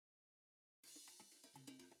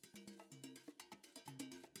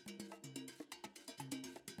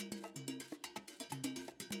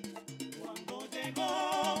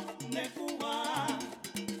llegó de Cuba.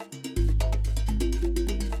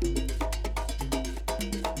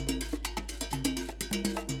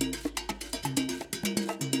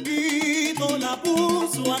 Y todo la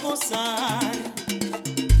puso a gozar.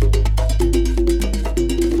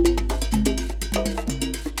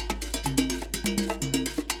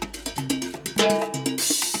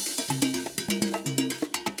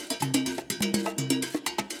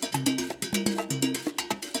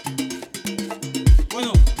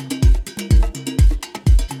 Bueno,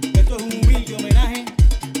 esto es un humilde homenaje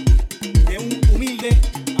de un humilde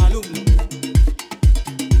alumno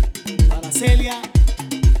para Celia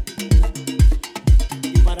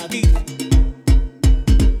y para ti.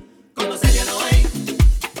 Como Celia no hay,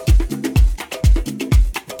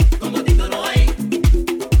 como Tito no hay,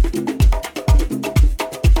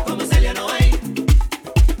 como Celia no hay,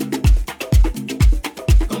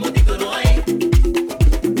 como Tito no hay,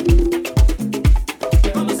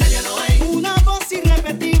 como Celia no hay, Una voz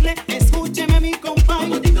irrepetible, escúcheme mi compadre.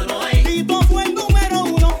 como Tito no hay, Tito fue el número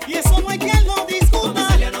uno y eso no hay quien lo como discuta.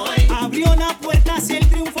 Celia no hay, Abrió la puerta hacia el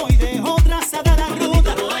triunfo y dejó trazada la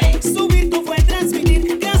ruta. no hay, Su virtud fue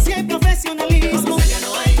transmitir gracia y profesionalismo. como Celia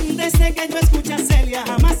no hay, Desde que yo escuché a Celia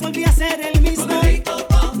jamás volví a ser el mismo. como el rey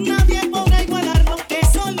Toto, Nadie podrá igualarlo,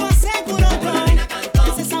 eso lo aseguro como la yo. reina cantó,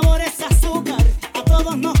 Ese sabor, ese azúcar, a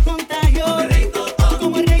todos nos contagió. como el rey Toto,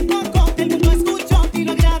 Como el rey Coco, el mundo escuchó y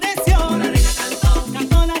lo agradeció. como la reina cantó,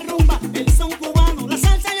 Cantó la rumba, el son cubano, la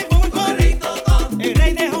salsa y el como el bongo. rey Toto, El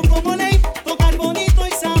rey dejó como ley tocar bonito y como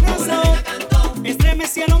la sabroso. reina cantó,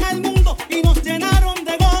 Estremecieron al mundo y nos llenaron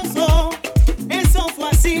de gozo. Eso fue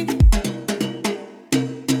así.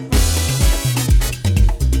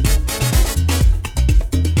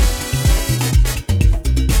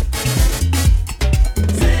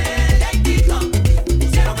 Celia y Tito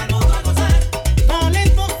pusieron al mundo a gozar,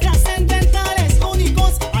 Talentos trascendentales,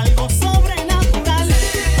 únicos, algo sobrenatural.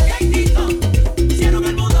 Celia y Tito pusieron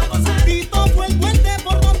al mundo a gozar, Tito fue el puente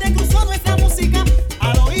por donde cruzó nuestra música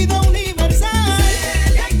al oído universal.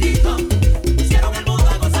 Celia y Tito pusieron al mundo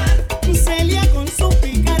a gozar, Celia con su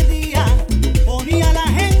picardía ponía a la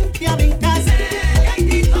gente a brincar. Celia y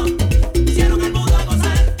Tito pusieron al mundo a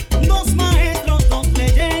gozar, Dos maestros, dos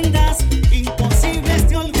leyendas, imposibles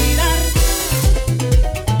de olvidar.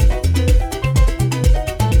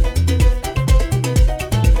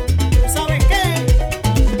 ¿Sabes qué?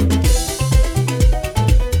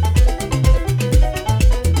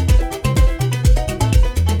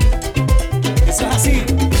 Eso es así.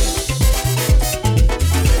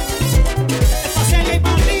 Es pa' Celia y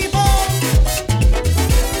pa' Tito.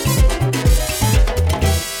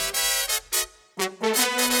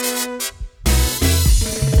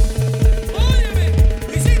 óyeme,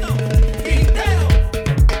 Luisito, Quintero,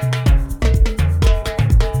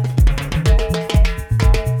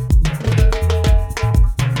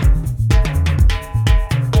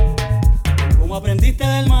 Como aprendiste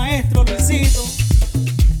del maestro Luisito.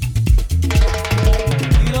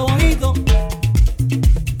 Y lo bonito.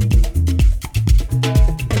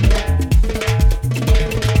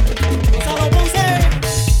 Gonzalo Ponce.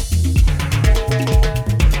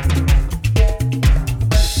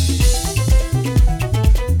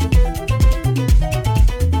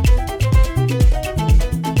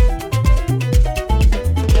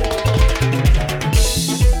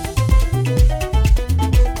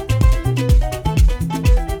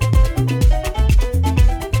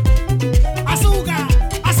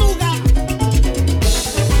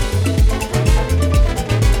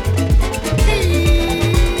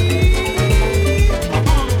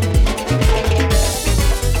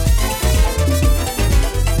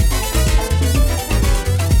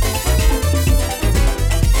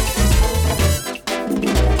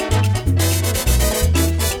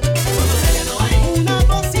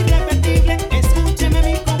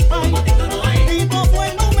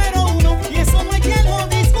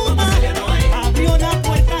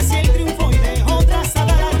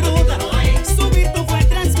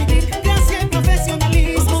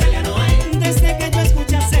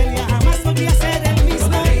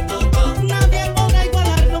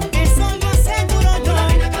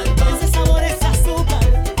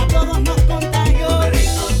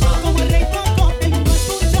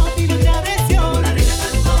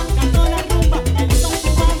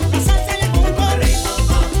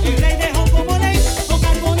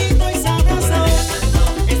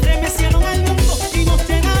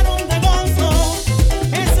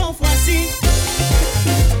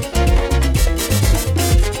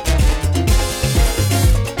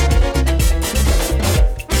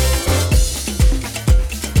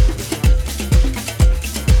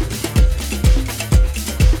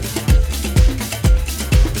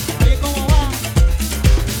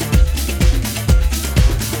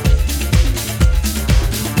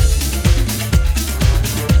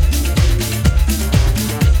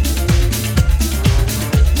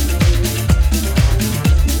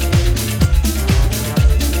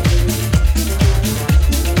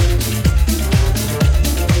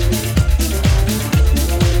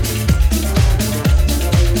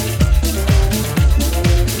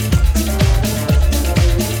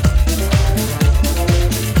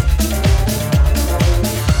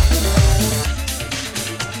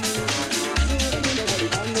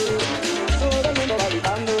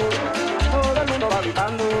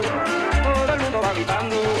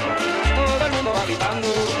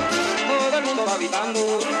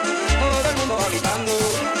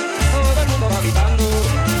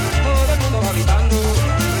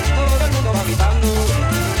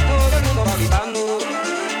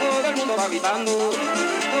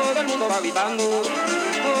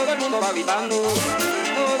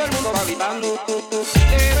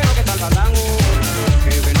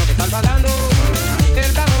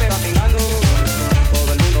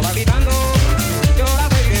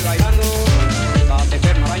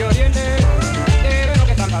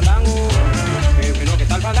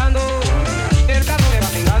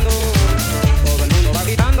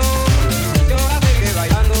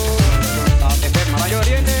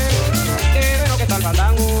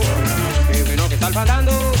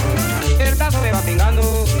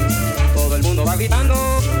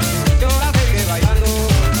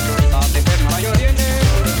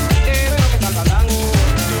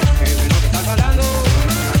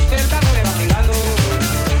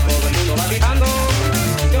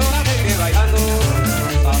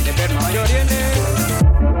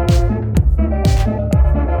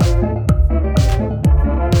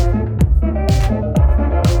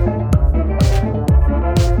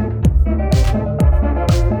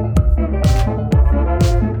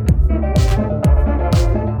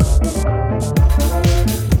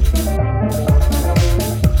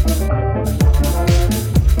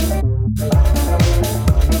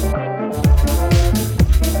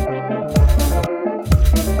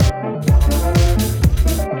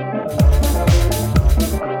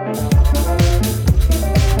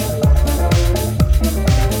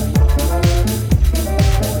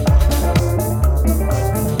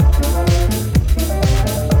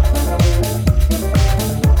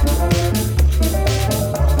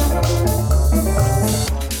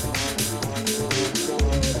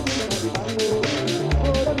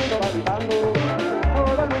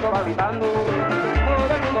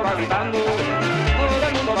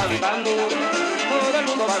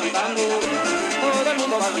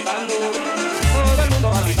 gritando, todo el mundo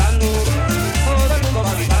va gritando, todo el mundo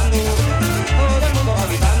va gritando, todo el mundo va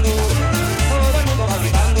gritando, todo el mundo va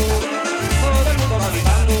gritando, todo el mundo va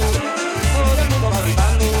gritando, todo el mundo va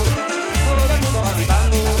gritando, todo el mundo va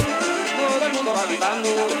gritando, todo el mundo va gritando.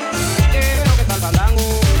 Qué bueno que está el fandango,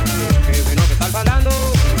 qué bueno que está el fandango,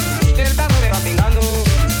 el carro me va pingando,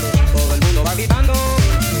 todo el mundo va gritando,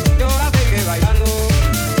 yo la seguiré bailando,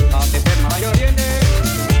 hasta enferma vaya oriente.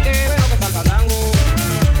 Qué bueno que está el fandango,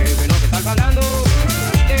 qué bueno que está el fandango,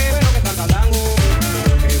 qué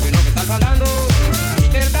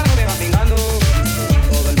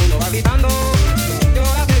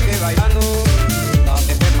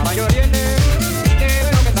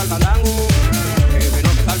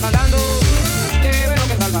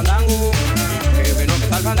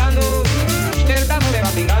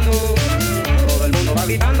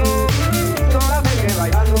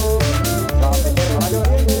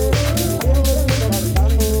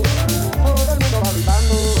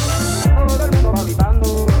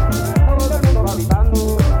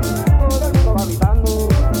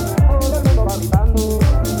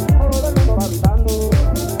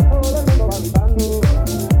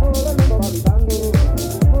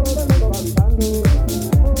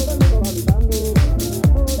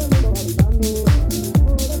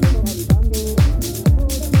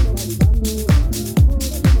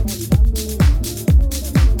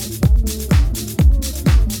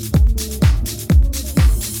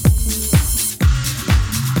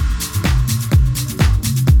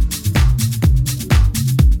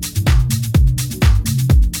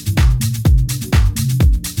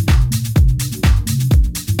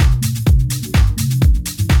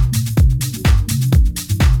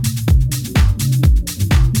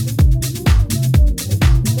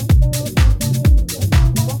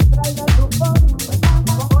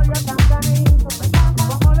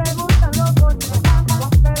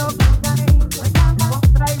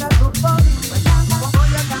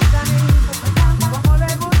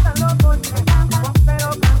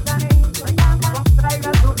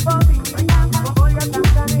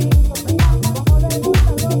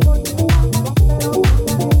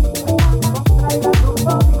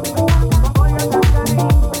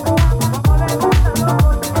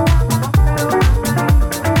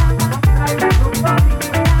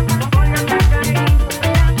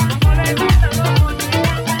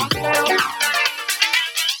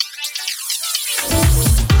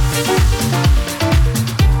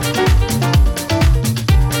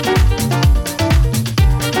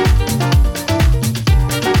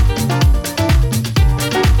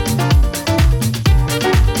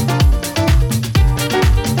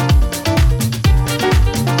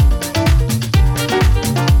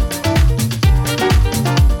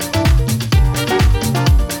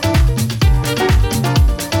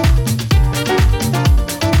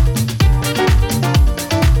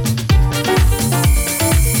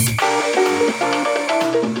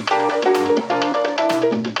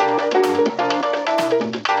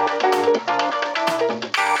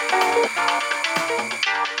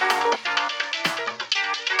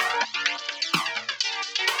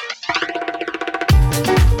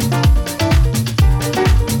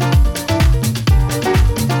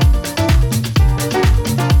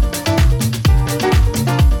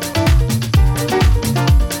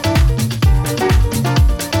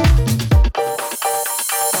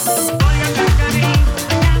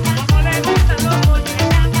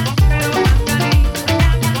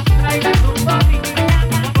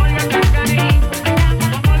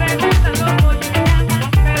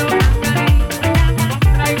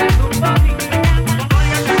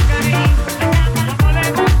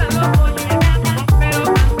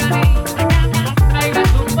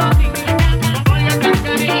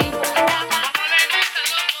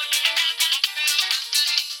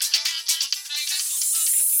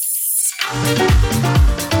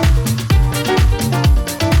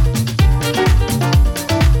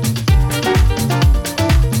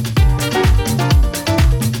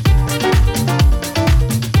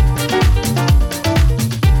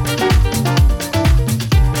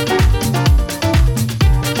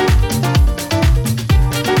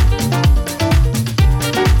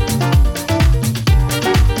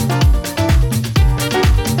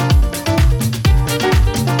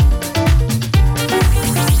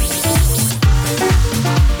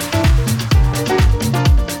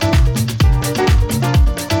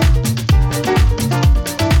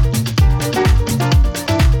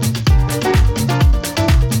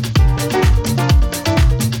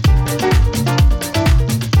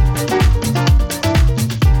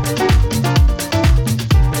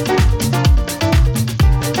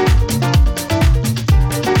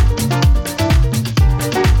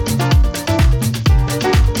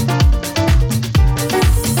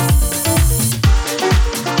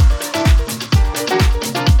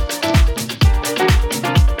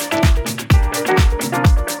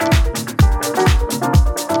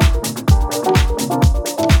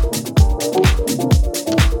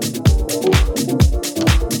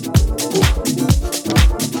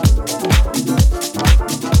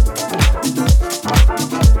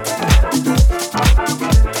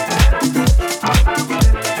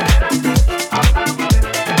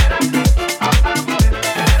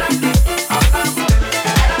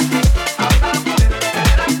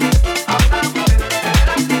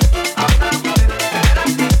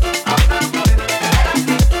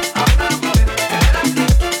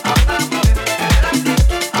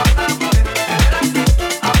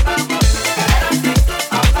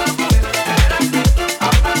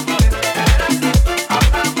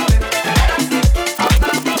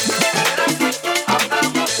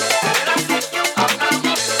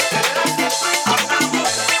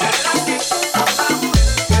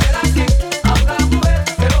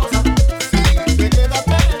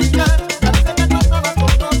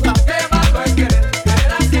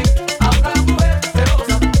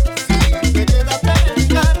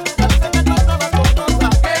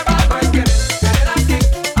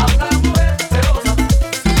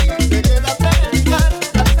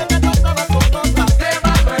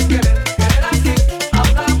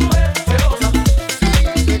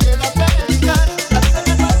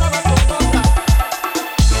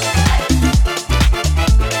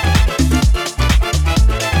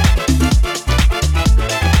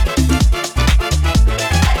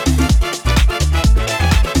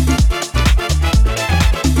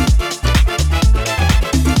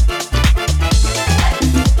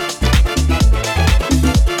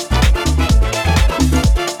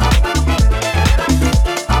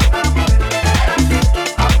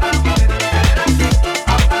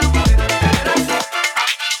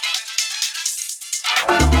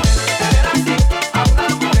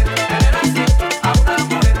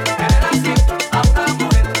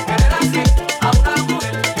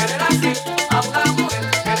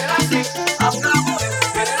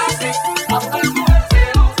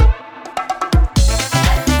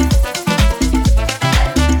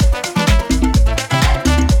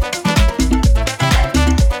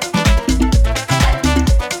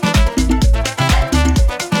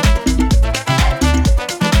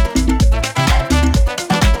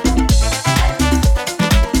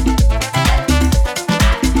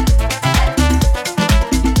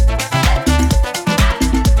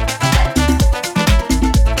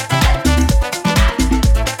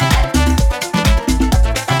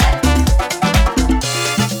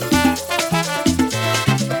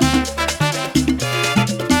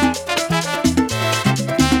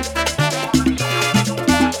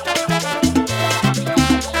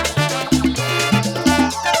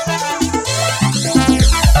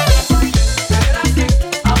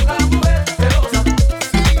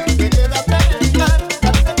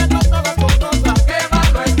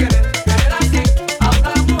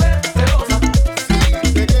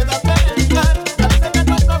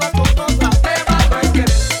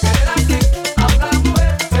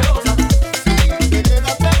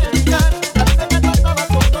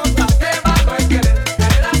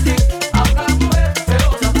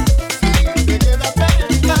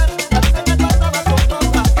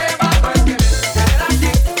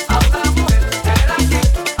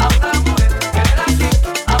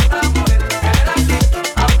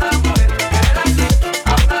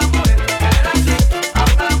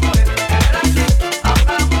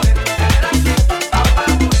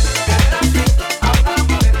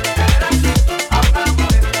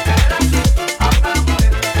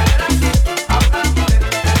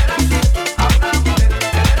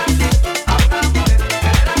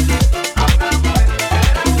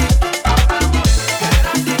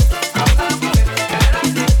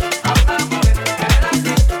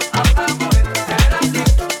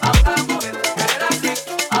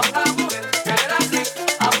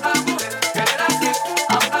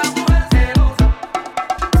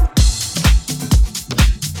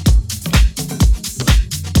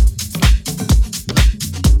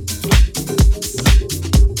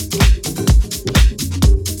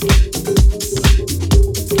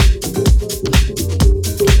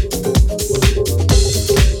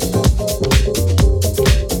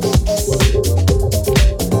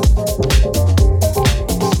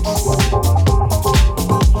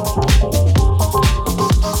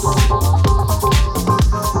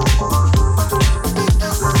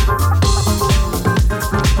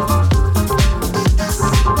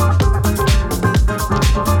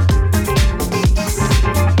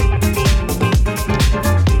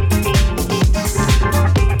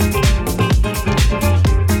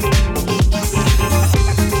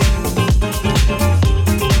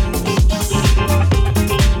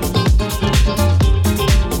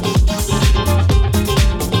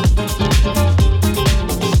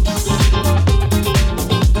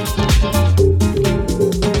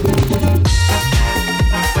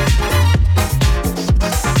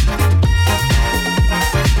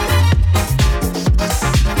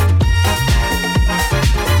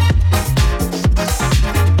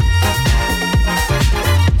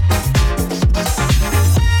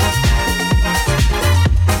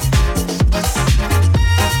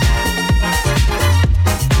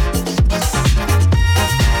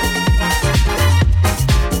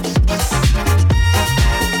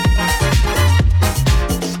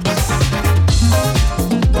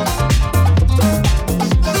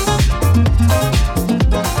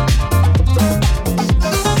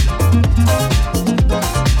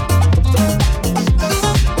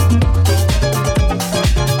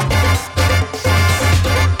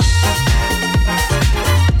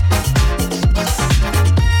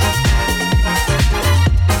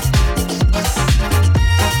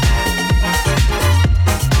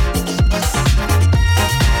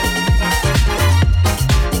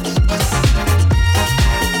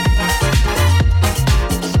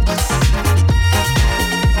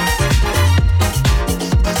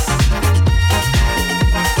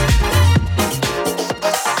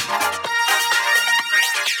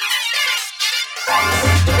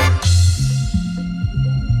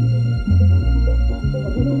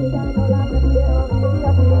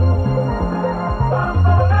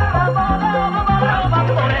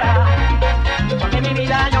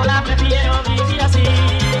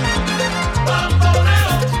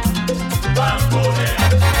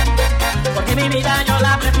mi vida yo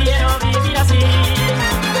la prefiero vivir así.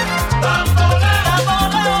 Bamboleo,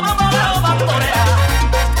 bamboleo, bamboleo, bambolea.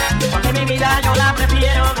 Porque mi vida yo la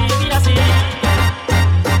prefiero vivir así.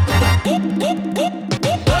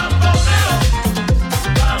 Bamboleo,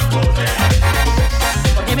 bambolea.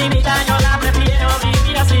 Porque mi vida yo la prefiero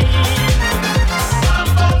vivir así.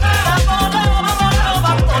 Bamboleo, bamboleo, bamboleo,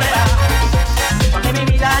 bambolea. Porque mi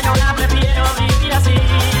vida yo la prefiero vivir así.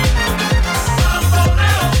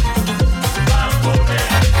 Bamboleo, bambolea.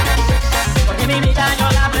 Porque mi vida yo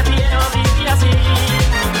la prefiero vivir así.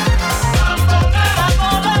 Bamboleo,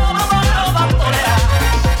 bamboleo, bamboleo, bambolea.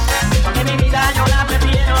 Porque mi vida yo la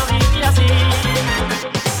prefiero vivir así.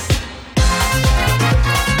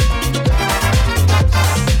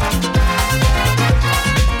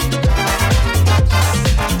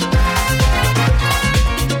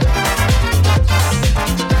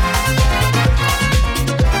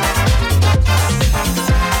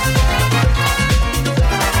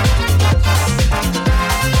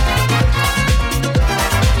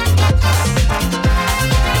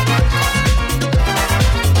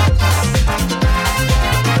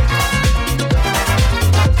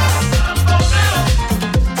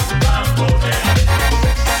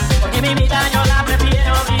 Porque mi vida yo la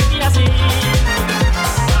prefiero vivir así.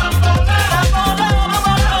 Bamboleo,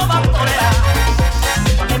 bamboleo, bambolea.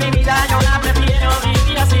 Porque mi vida yo la prefiero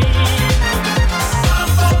vivir así.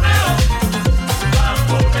 Bamboleo,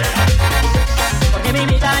 bambolea. Porque mi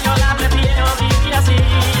vida yo la prefiero vivir así.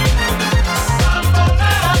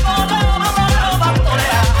 Bamboleo, bamboleo, bamboleo,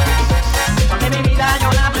 bambolea. Porque mi vida yo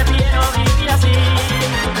la prefiero vivir así.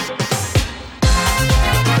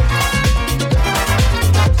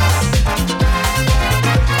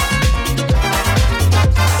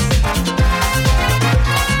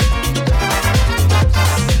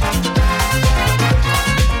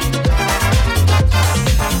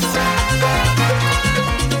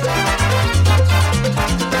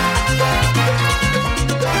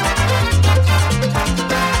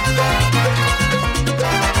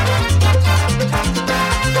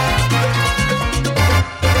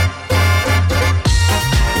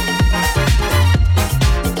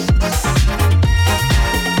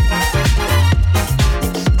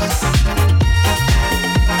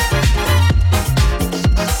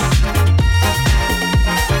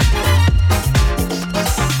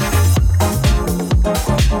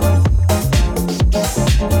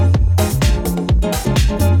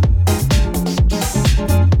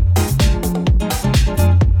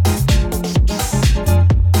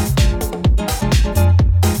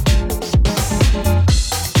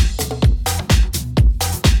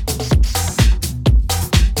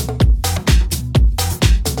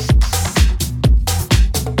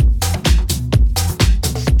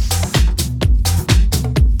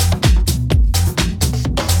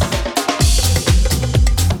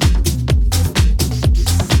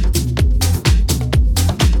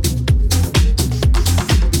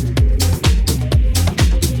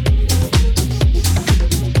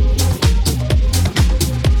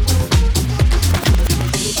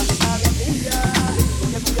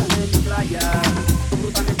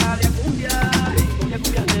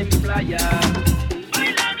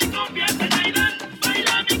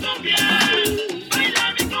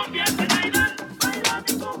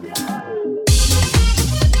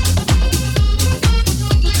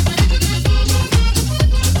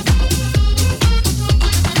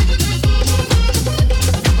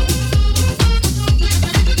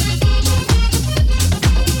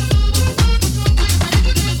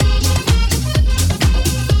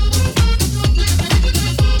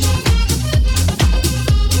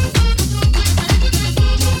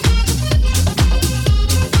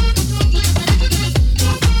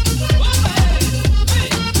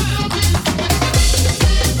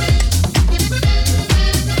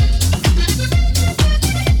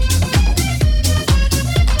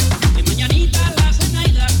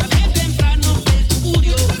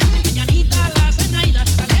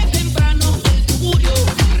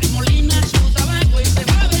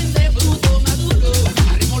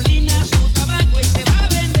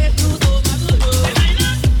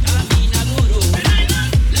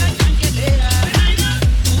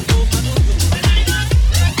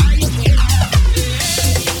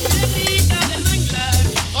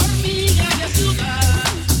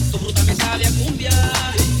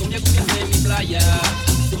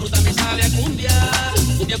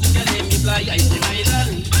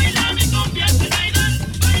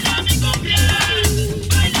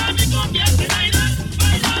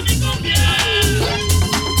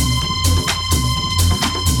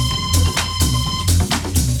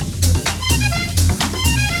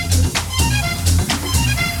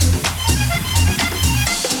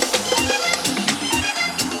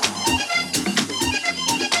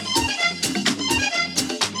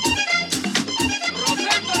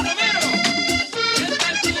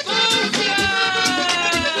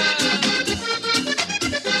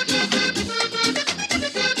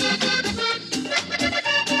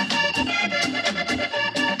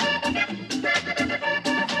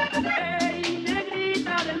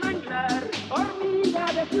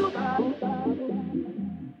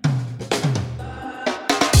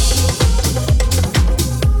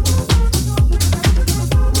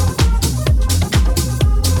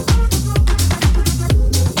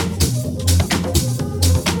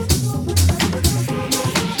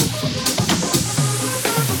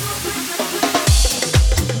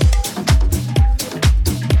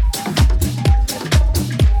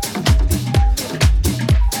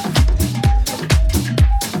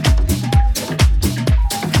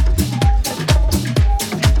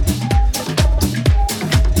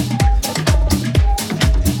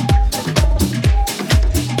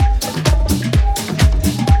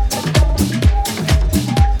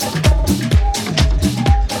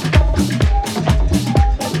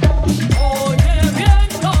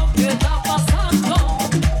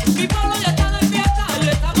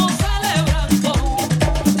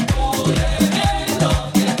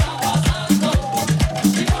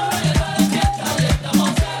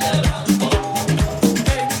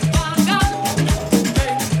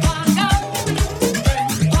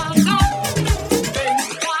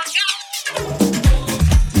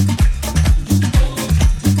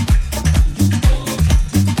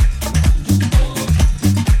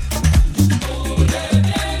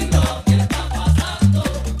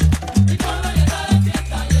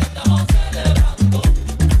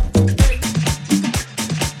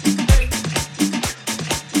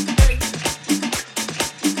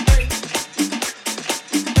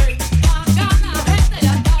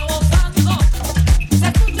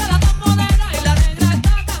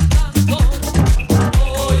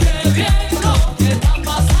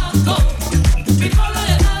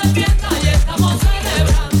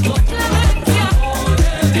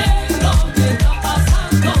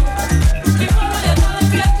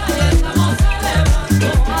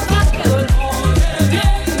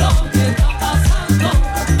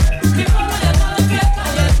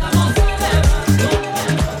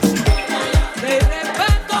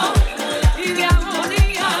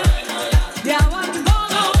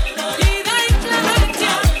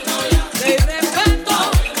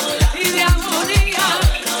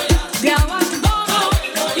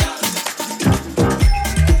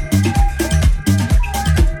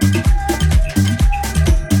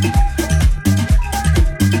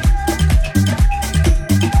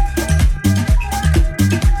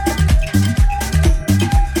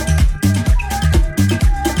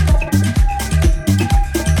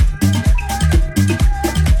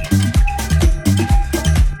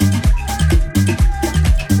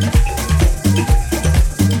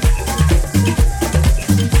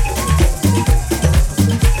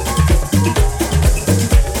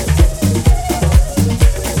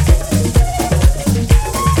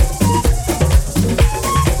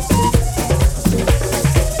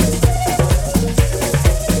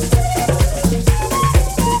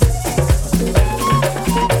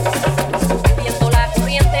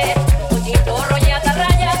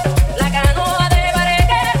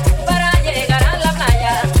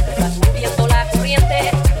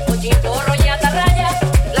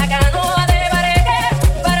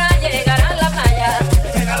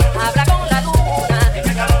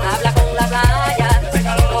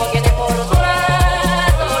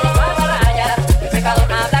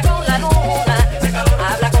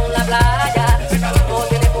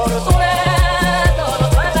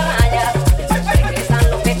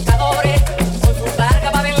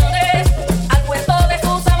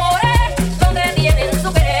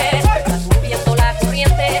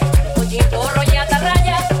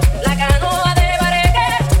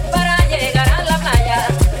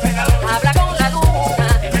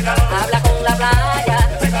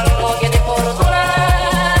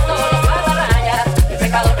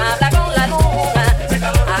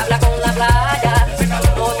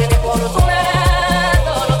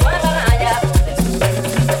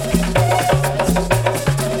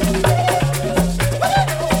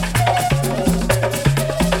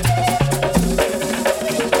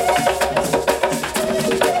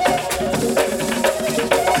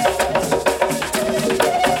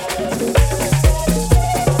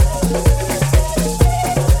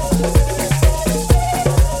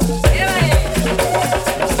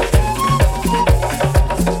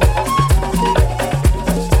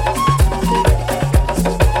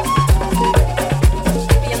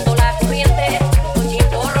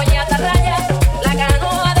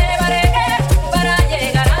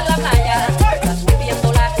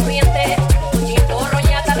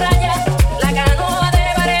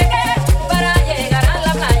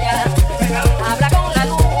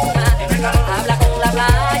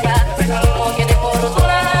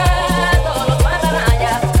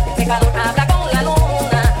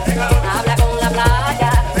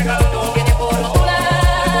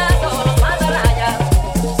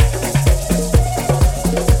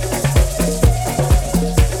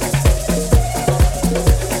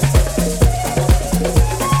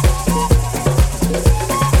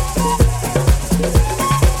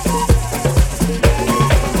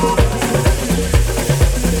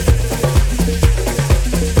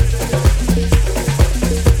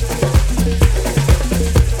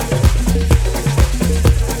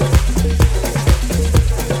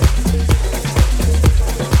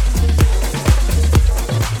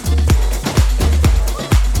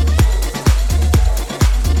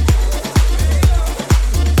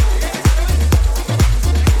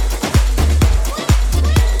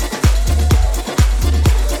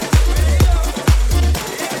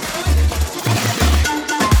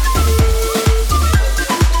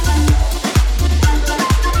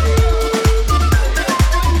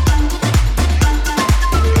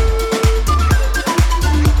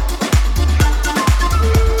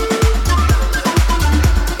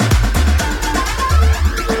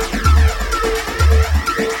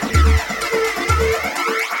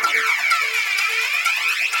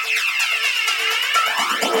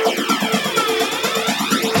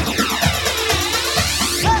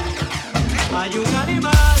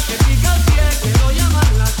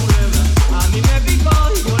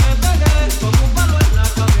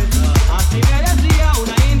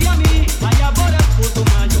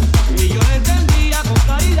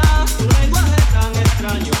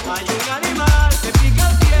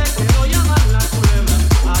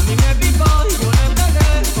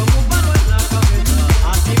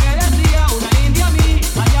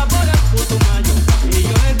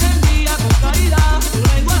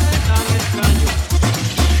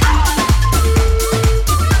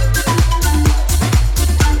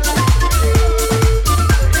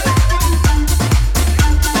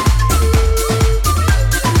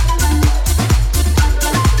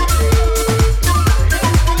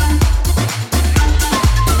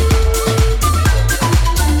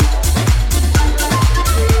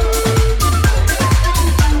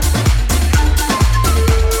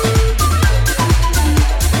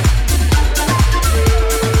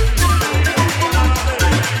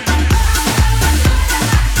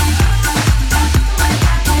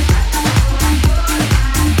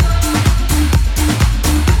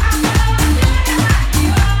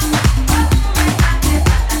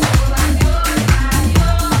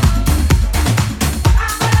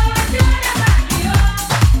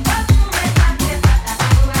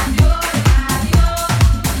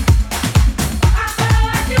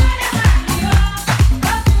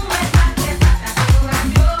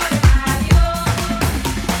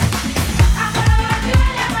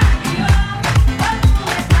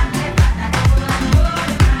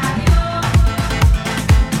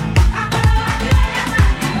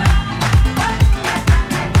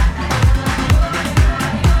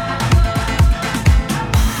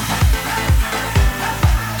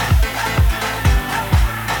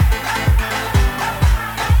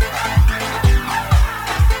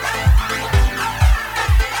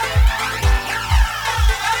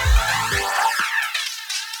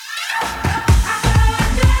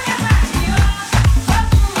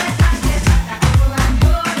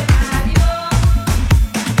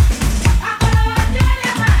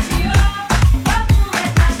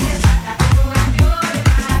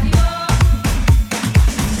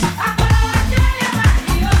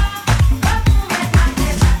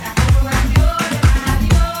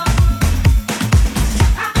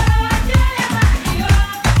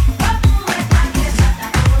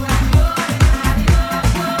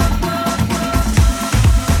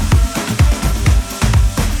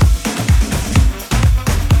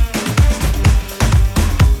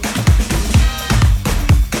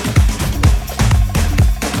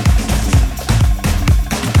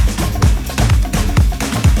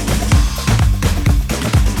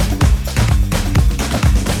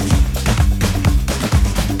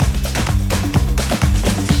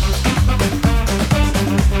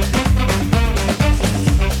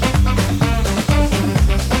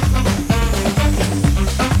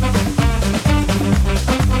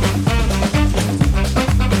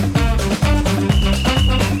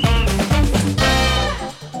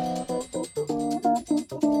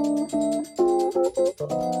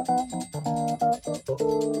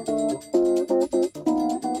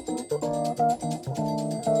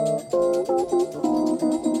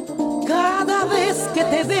 Cada vez que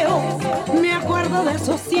te veo, me acuerdo de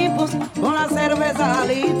esos tiempos, con la cerveza al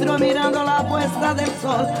litro, mirando la puesta del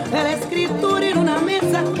sol, el escritor en una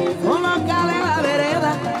mesa, con local en la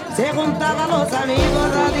vereda, se juntaban los amigos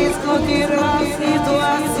a discutir la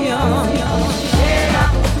situación.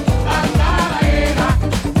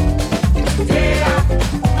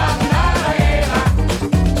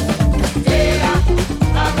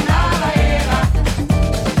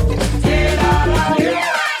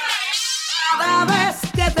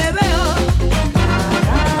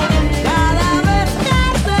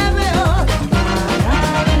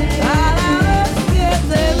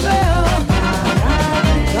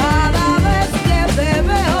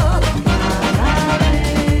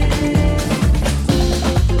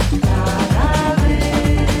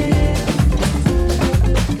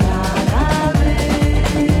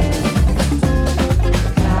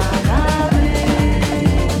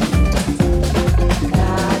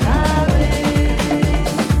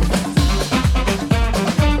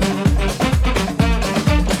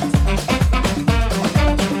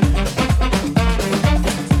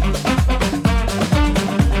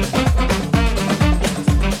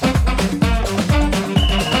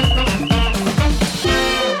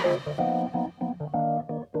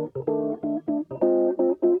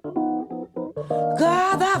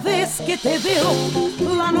 Cada vez que te veo,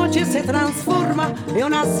 la noche se transforma en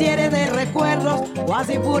una serie de recuerdos,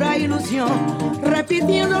 casi pura ilusión,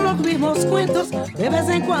 repitiendo los mismos cuentos. De vez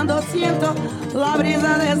en cuando siento la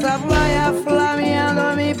brisa de esa playa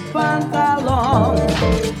flameando mi pantalón.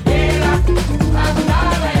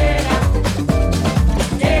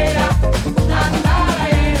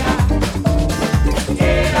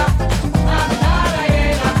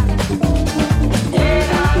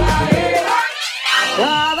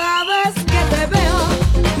 Cada vez que te veo,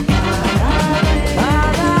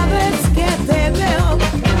 cada vez que te veo,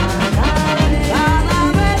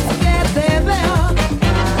 cada vez que te veo,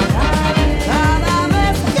 cada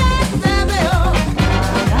vez que te veo,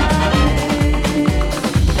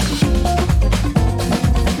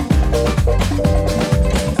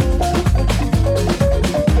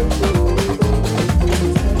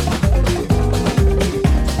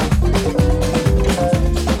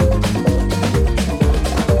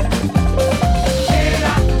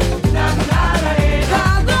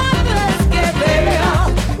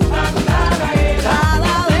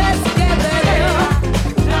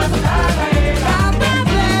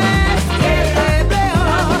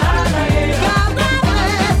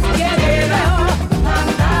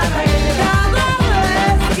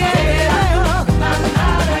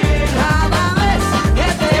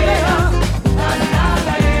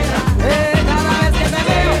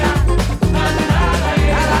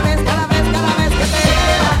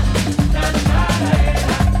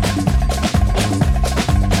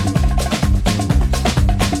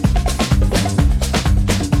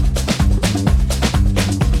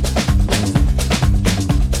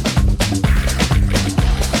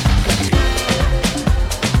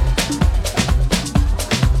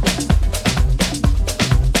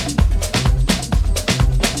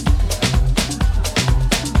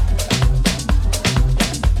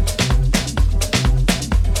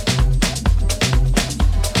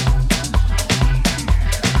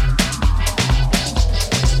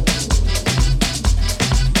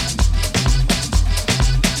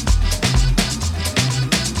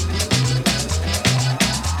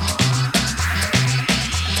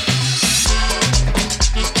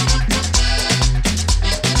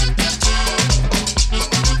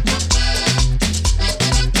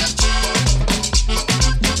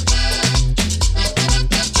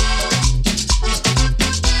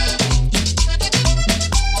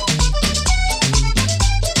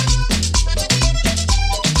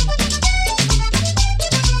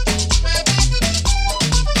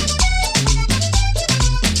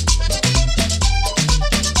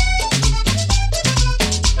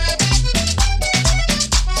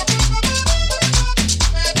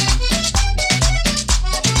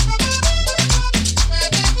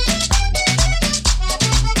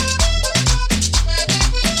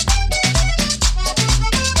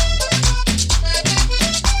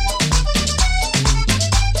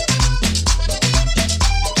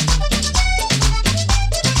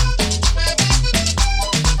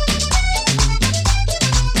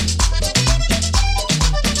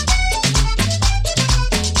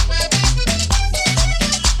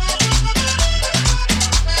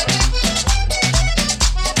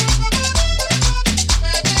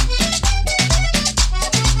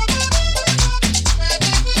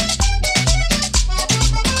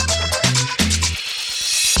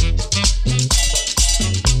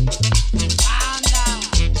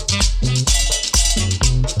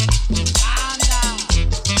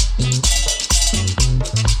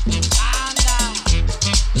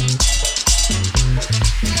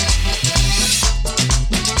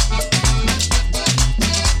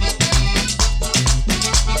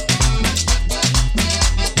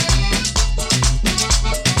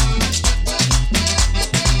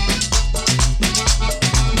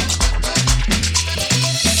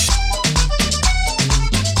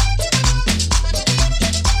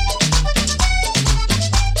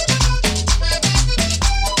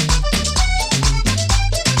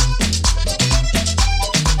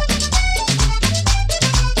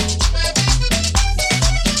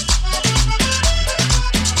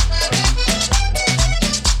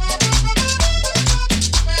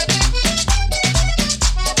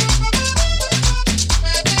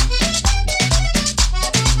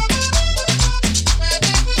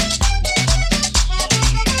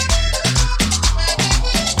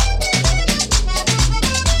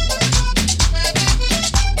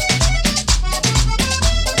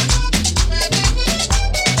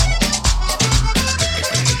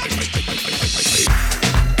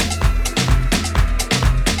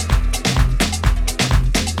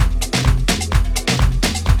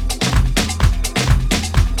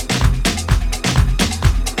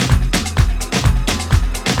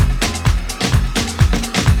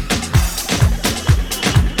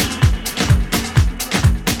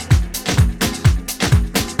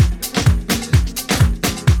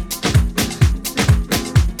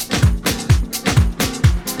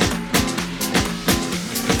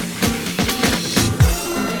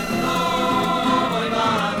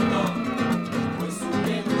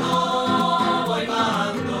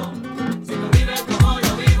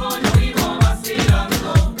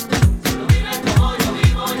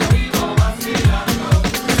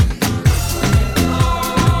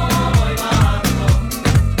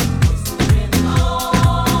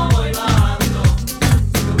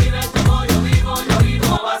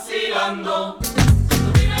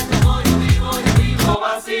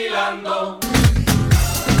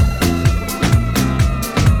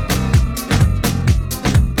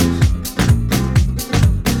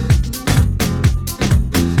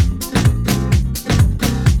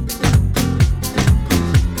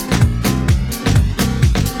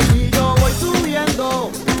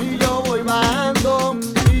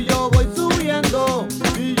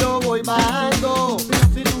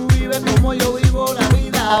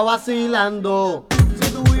 vacilando.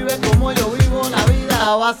 Si tú vives como yo vivo la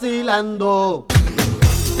vida vacilando.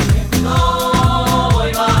 No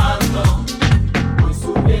voy bajando, voy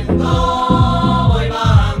subiendo, voy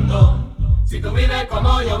bajando. Si tú vives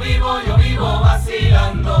como yo vivo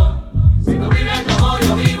vacilando. Si tú vives como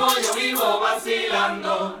yo vivo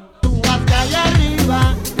vacilando. Tú vas calle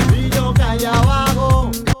arriba y yo calle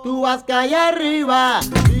abajo. Tú vas calle arriba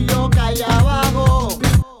y yo calle abajo.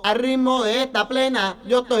 Al ritmo de esta plena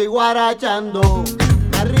yo estoy guarachando.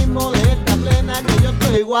 Al ritmo de esta plena que yo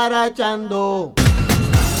estoy guarachando.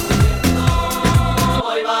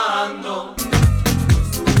 Voy bajando,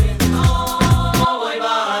 voy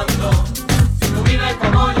bajando. Si tú vives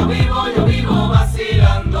como yo vivo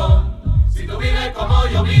vacilando. Si tú vives como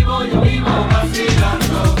yo vivo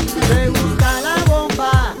vacilando. Te gusta la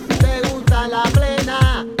bomba, te gusta la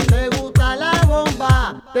plena, te gusta la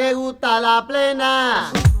bomba, te gusta la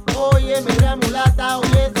plena. Oye, mira mulata,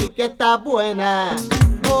 oye, sí que está buena.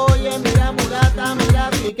 Oye, mira mulata, mira,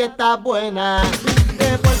 sí que está buena.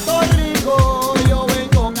 De Puerto Rico yo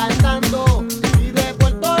vengo cantando y de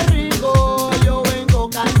Puerto Rico yo vengo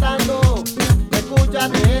cantando.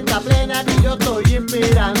 Escúchate esta plena que yo estoy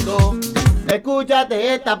inspirando.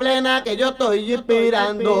 Escúchate esta plena que yo estoy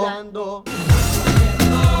inspirando. Voy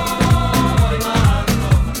bajando,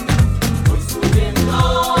 voy subiendo,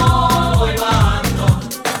 voy bajando.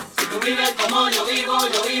 Si tú vives como yo vivo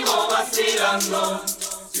vacilando.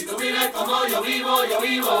 Si tú vives como yo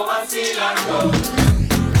vivo vacilando.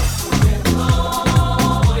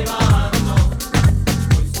 Voy bajando,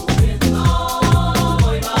 voy subiendo,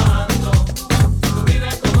 voy bajando. Si tú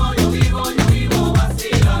vives como yo vivo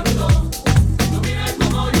vacilando. Si tú vives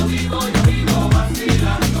como yo vivo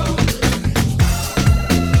vacilando.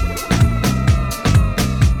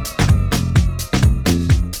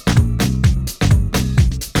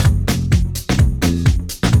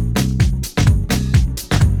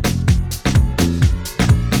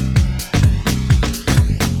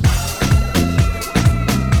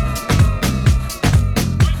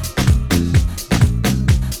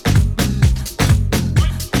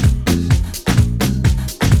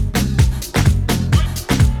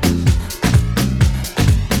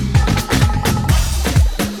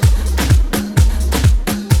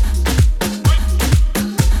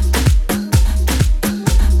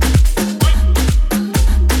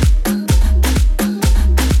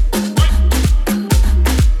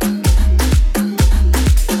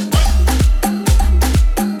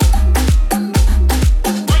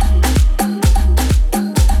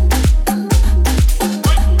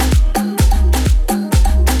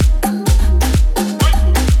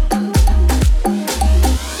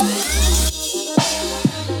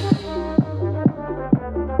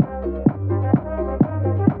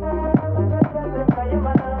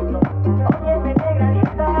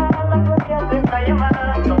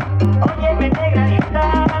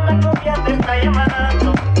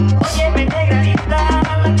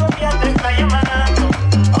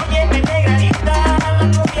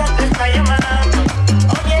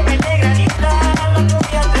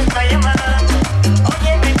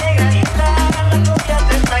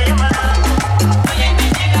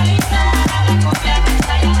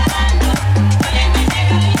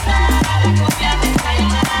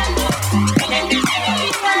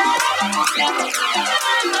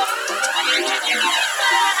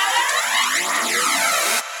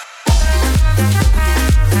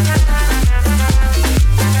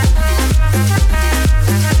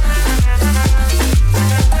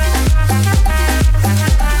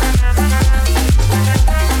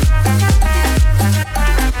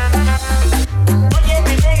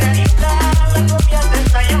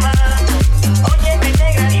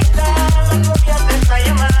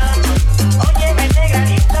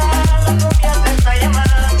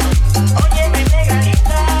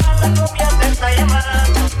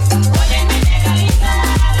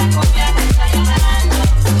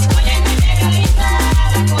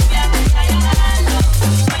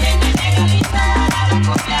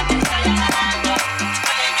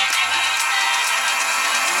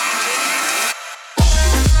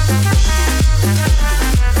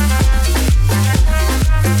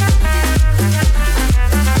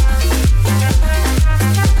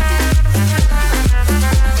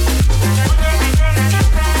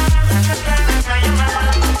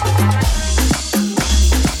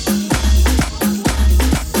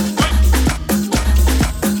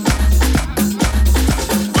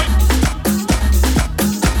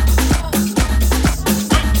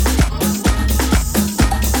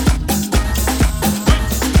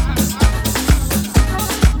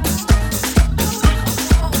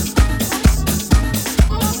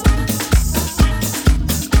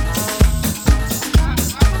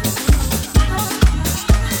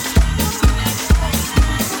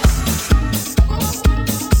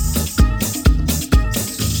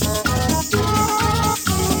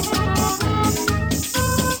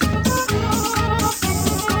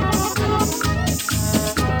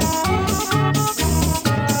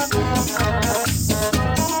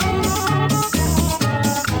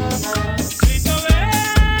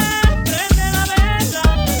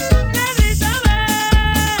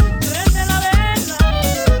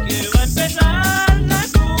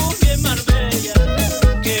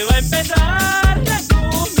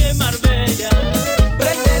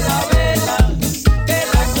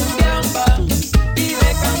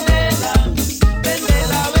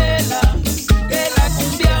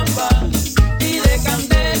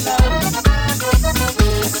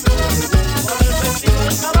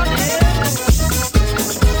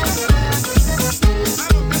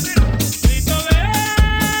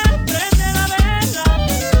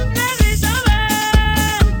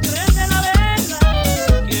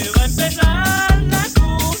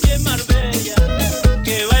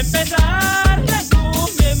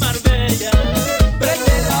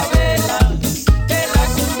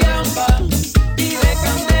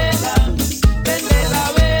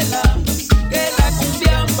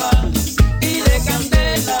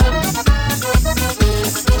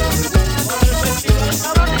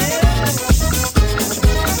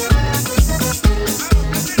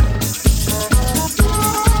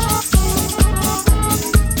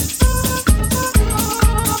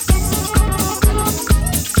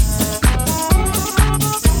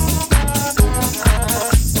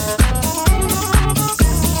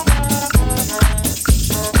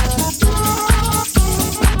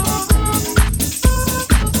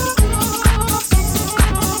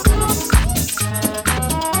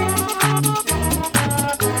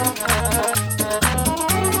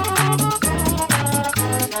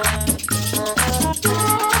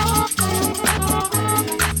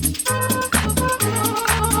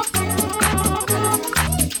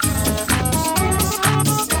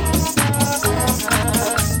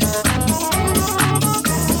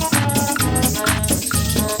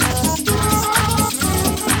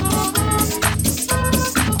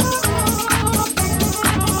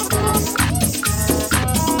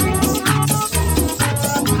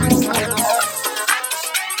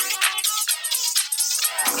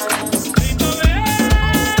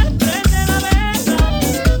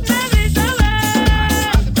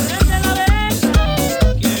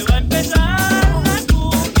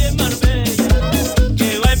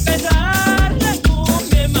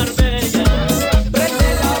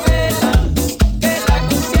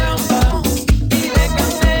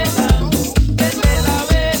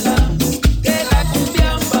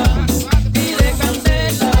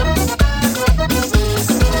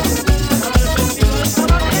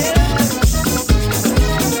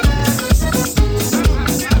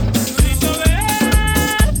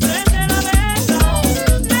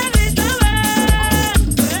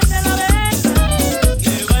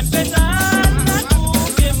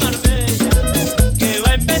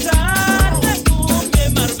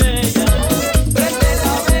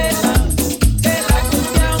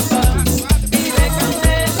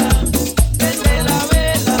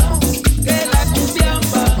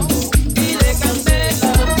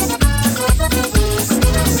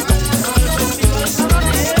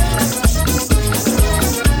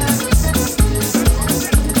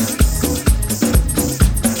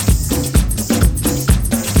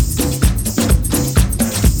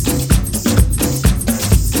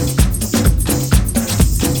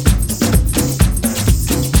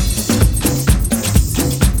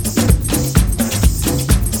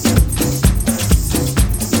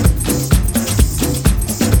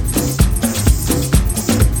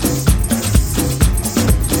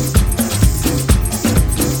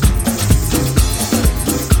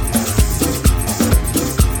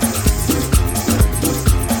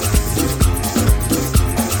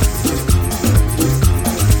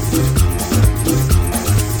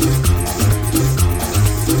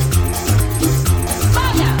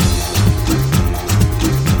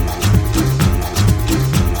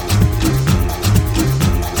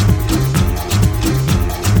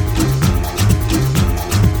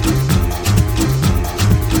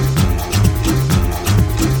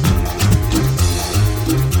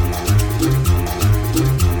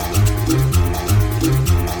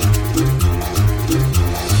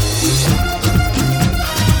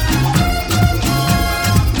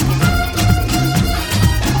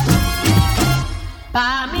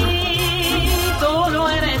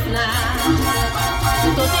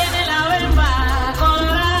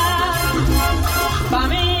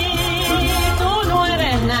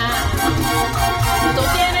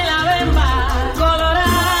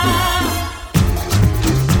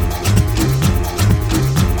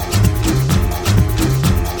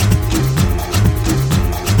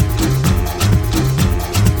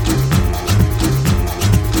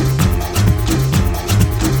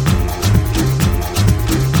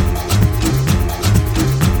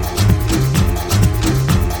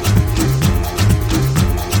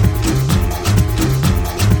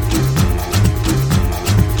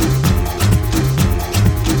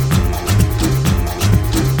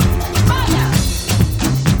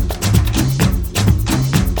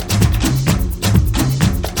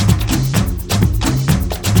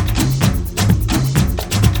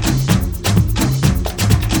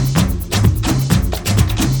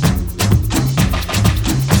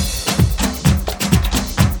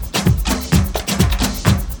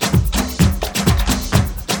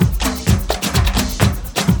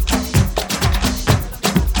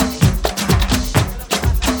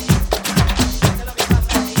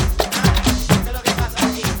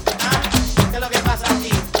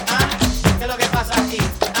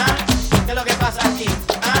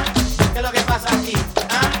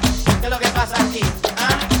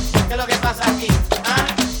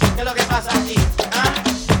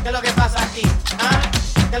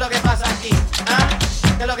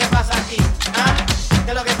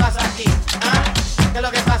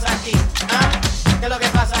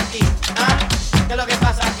 ¿Qué es lo que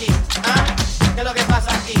pasa aquí? ¿Ah? ¿Qué es lo que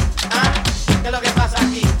pasa aquí? ¿Ah? ¿Qué es lo que pasa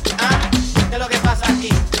aquí? ¿Ah? ¿Qué es lo que pasa aquí?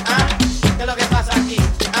 ¿Ah? ¿Qué es lo que pasa aquí?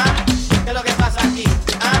 ¿Ah? ¿Qué es lo que pasa aquí?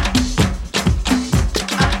 ¿Ah?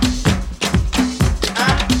 ¿Ah?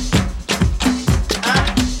 ¿Ah? ¿Ah?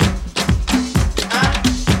 ¿Ah?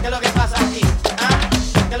 ¿Qué es lo que pasa aquí? ¿Ah?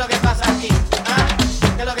 ¿Qué es lo que pasa aquí? ¿Ah?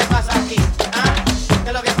 ¿Qué es lo que pasa aquí? ¿Ah? ¿Qué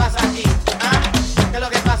es lo que pasa aquí? ¿Ah? ¿Qué es lo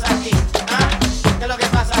que pasa aquí? ¿Ah? ¿Qué es lo que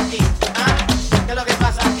pasa aquí? ¿Ah? ¿Qué es lo que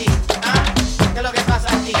pasa aquí? ¿Ah? ¿Qué es lo que pasa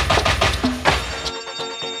aquí?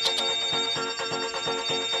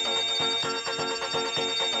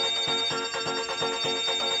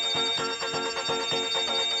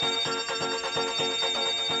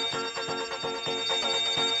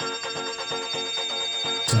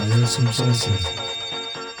 Tire some slices.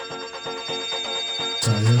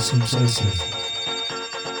 Tire some slices.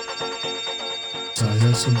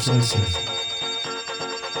 Tire some slices.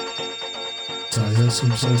 Tire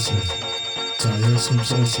some slices. Tire some slices. Tire some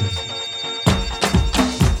slices.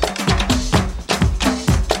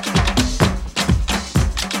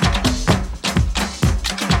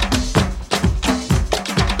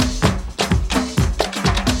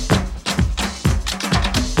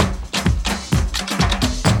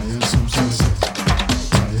 Tire some slices.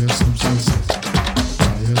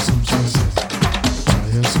 Tire some slices. Tire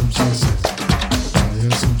some slices.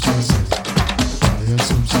 Tire some slices. Tire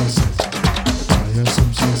some slices. Tire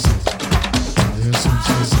some slices. Tire some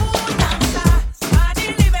slices.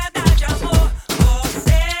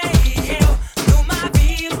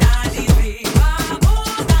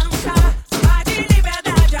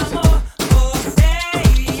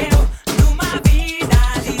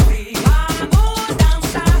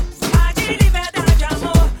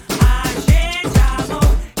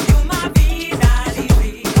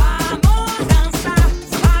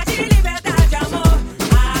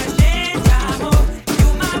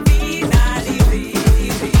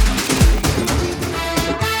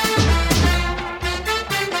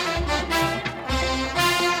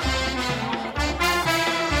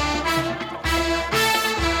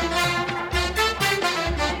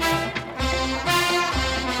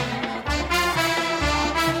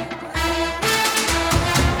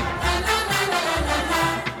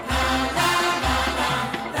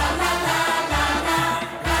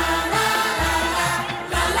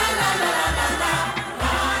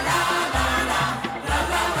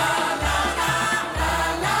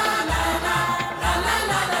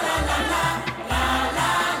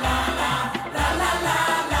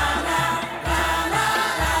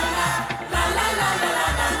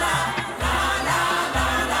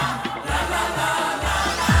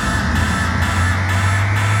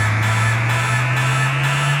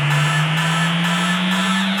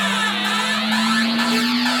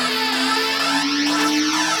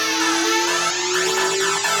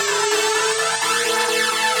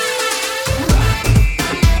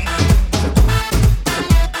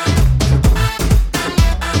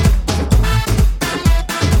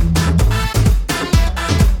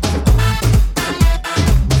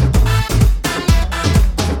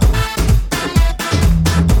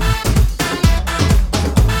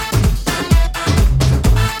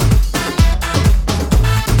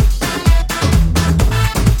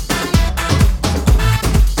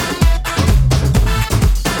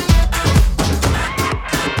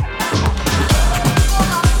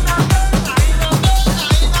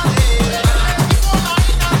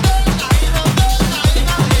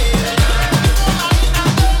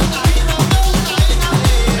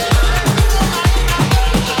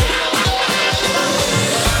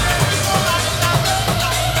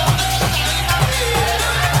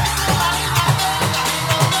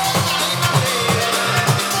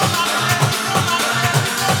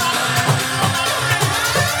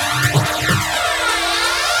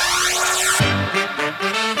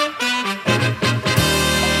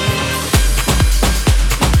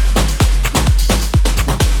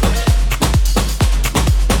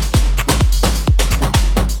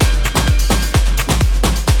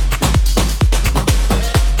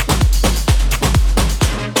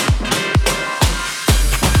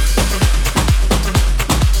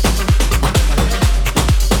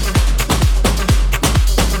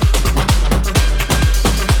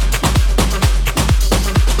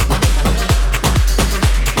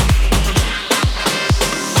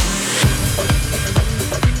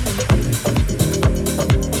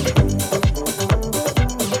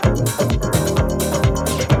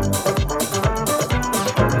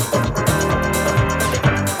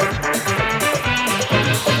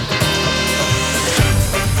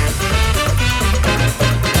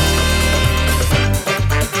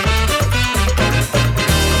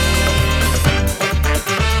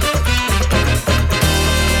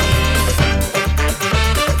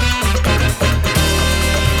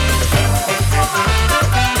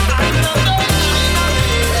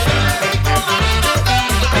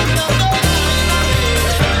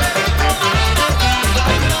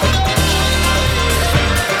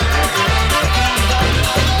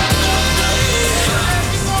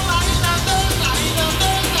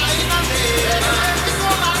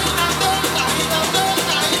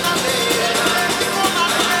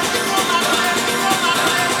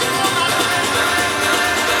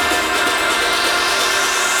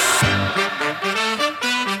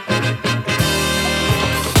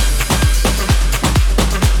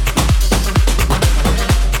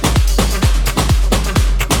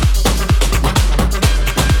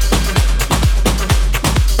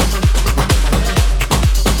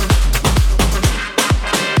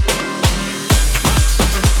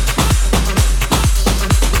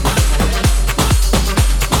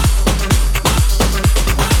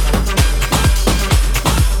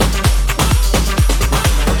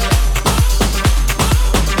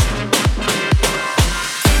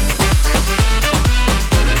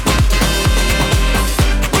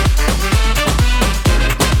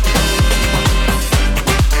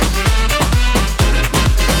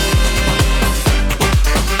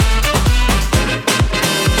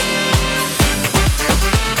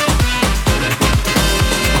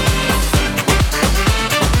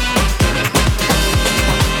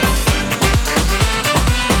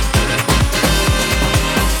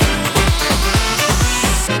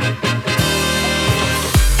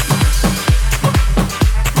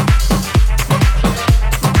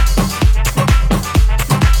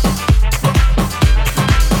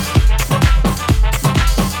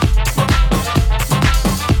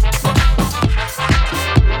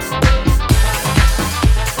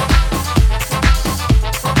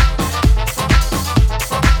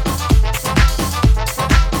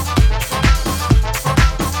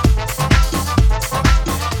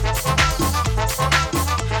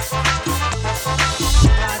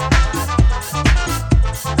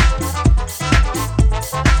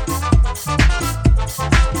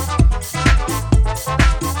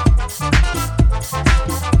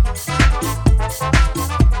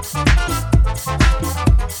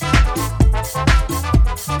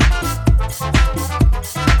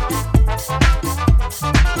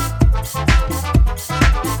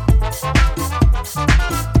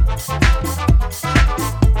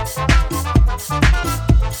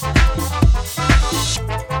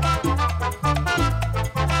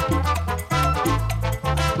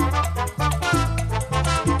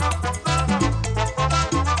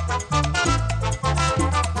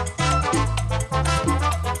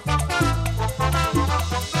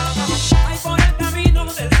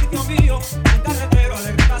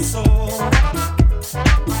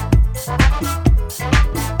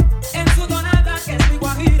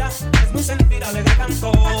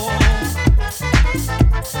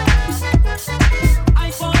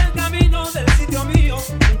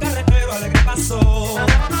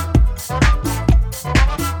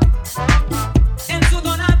 En su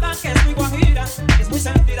tonada, que es muy guajira, es muy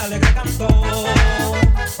sentida, alegre canto.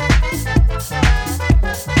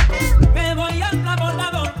 Me voy al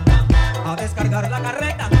transbordador a descargar la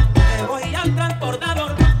carreta. Me voy al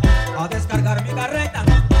transportador a descargar mi carreta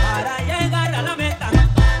para llegar a la meta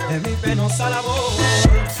de mi penosa labor.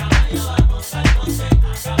 A caballo vamos al monte,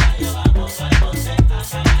 a caballo vamos al monte, a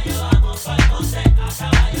caballo vamos al monte, a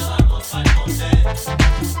caballo vamos al monte.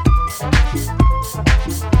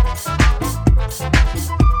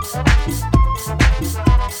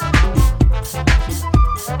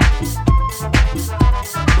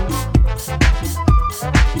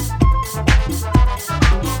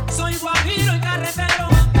 Soy guajiro y carretero,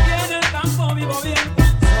 y en el campo vivo bien.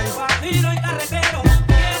 Soy guajiro y carretero,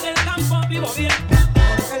 y en el campo vivo bien.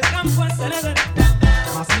 Porque el campo es el Edén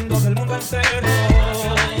más lindo del mundo entero. A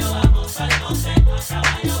caballo vamos al monte, a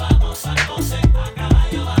caballo vamos al monte, a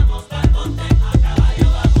caballo vamos al monte, a caballo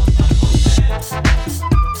vamos al monte.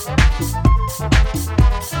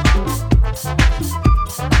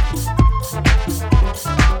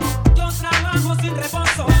 Yo trabajo sin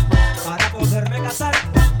reposo para poderme casar.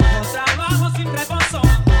 Yo trabajo sin reposo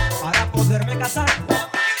para poderme casar. Y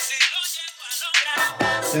si lo llego a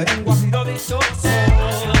lograr, seré un guajiro dichoso. A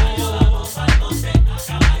caballo vamos al monte, a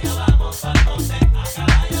caballo vamos al monte, a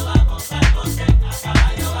caballo vamos al monte, a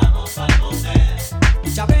caballo vamos al monte.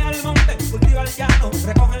 Chapea al monte, cultiva el llano,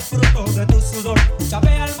 recoge el fruto de tu sudor.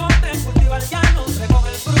 Chapea al monte, cultiva el llano, recoge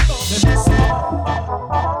el fruto de tu sudor.